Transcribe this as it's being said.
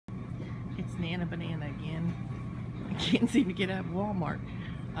Nana Banana again. I can't seem to get out of Walmart.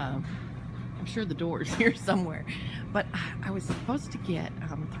 I'm sure the door is here somewhere. But I was supposed to get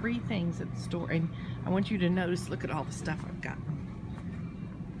 3 things at the store, and I want you to notice, look at all the stuff I've gotten.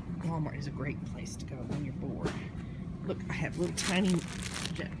 Walmart is a great place to go when you're bored. Look, I have little tiny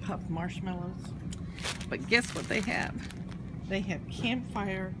Jet Puff marshmallows. But guess what they have? They have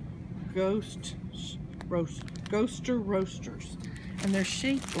Campfire Ghoster Roasters. And they're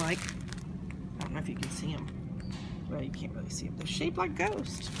shaped like, I don't know if you can see them. Well, you can't really see them. They're shaped like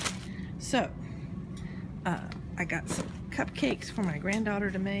ghosts. So, I got some cupcakes for my granddaughter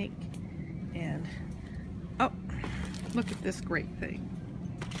to make. And, oh, look at this great thing.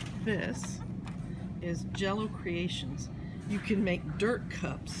 This is Jello Creations. You can make dirt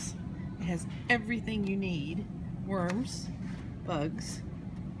cups. It has everything you need. Worms, bugs,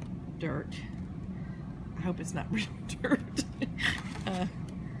 dirt. I hope it's not real dirt.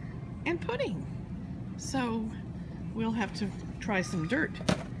 And pudding. So we'll have to try some dirt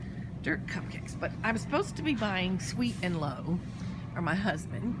cupcakes. But I was supposed to be buying Sweet and Low, or my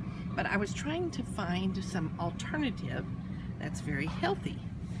husband, but I was trying to find some alternative that's very healthy.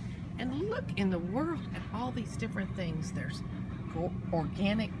 And look in the world at all these different things. There's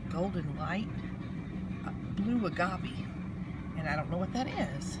organic golden light, blue agave, and I don't know what that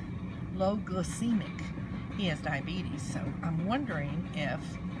is. Low glycemic. He has diabetes, so I'm wondering if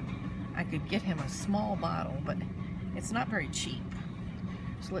I could get him a small bottle, but it's not very cheap.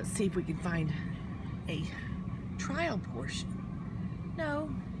 So let's see if we can find a trial portion.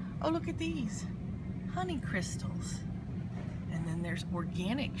 No. Oh, look at these. Honey crystals. And then there's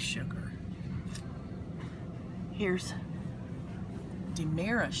organic sugar. Here's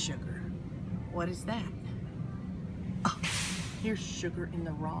Demerara sugar. What is that? Oh, here's sugar in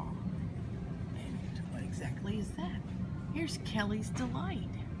the raw. And what exactly is that? Here's Kelly's Delight.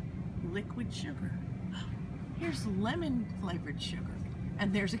 Liquid sugar. Here's lemon flavored sugar.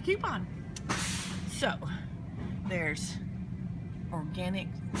 And there's a coupon. So, there's organic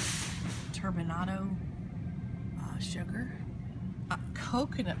turbinado sugar.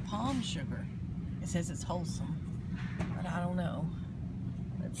 Coconut palm sugar. It says it's wholesome, but I don't know.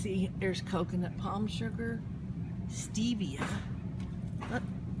 Let's see, there's coconut palm sugar, stevia.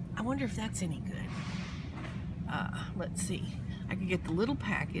 I wonder if that's any good. Let's see. I could get the little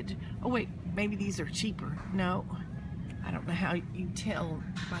package. Oh wait, maybe these are cheaper. No, I don't know how you tell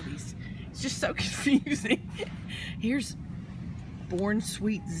by these. It's just so confusing. Here's Born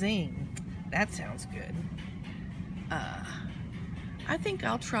Sweet Zing. That sounds good. I think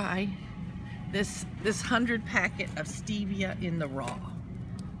I'll try this 100 packet of stevia in the raw.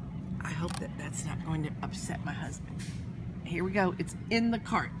 I hope that that's not going to upset my husband. Here we go. It's in the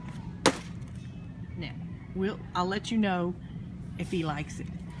cart. Now, I'll let you know if he likes it.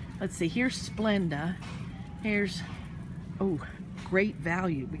 Let's see. Here's Splenda. Here's, oh, great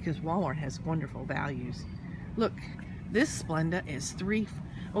value, because Walmart has wonderful values. Look, this Splenda is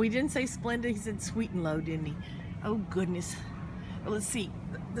oh, he didn't say Splenda. He said Sweet and Low, didn't he? Oh, goodness. Well, let's see.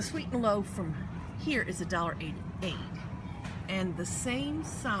 The Sweet and Low from here is $1.88. And the same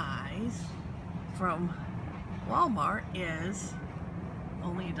size from Walmart is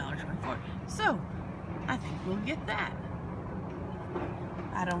only $1.24. So, I think we'll get that.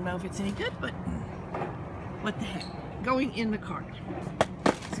 I don't know if it's any good, but what the heck. Going in the cart.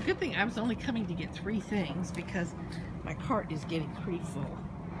 It's a good thing I was only coming to get 3 things, because my cart is getting pretty full.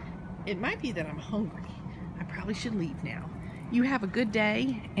 It might be that I'm hungry. I probably should leave now. You have a good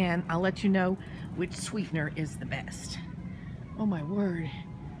day, and I'll let you know which sweetener is the best. Oh my word.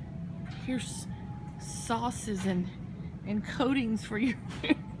 Here's sauces and coatings for your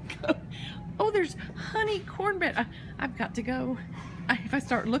oh, there's honey cornbread. I've got to go. If I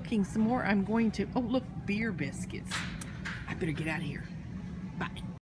start looking some more, I'm going to. Oh, look, beer biscuits. I better get out of here. Bye.